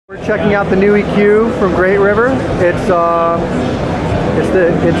We're checking out the new EQ from Great River. It's the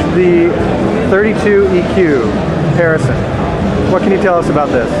 32 EQ Harrison. What can you tell us about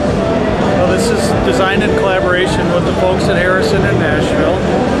this? Well, this is designed in collaboration with the folks at Harrison in Nashville.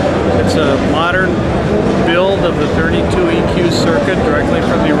 It's a modern build of the 32 EQ circuit directly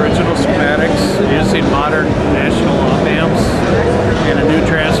from the original schematics, using modern national op amps and a new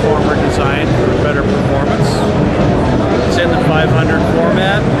transformer design for better performance. It's in the 500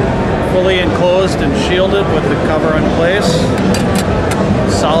 format, fully enclosed and shielded with the cover in place.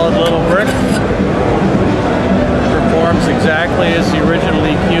 Solid little brick. Performs exactly as the original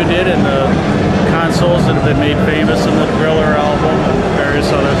EQ did in the consoles that have been made famous in the Thriller album and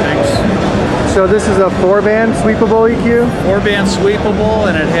various other things. So this is a 4-band sweepable EQ? 4-band sweepable,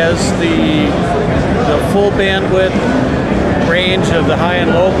 and it has the full bandwidth range of the high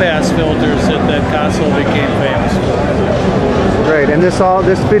and low pass filters that console became famous for. Great, and this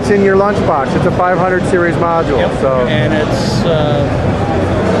fits in your lunchbox. It's a 500 series module. Yep. So. And it's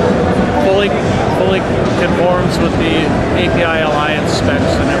fully conforms with the API Alliance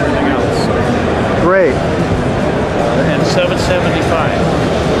specs and everything else. Great. And 775.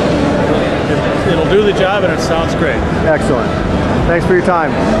 It'll do the job and it sounds great. Excellent. Thanks for your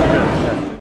time.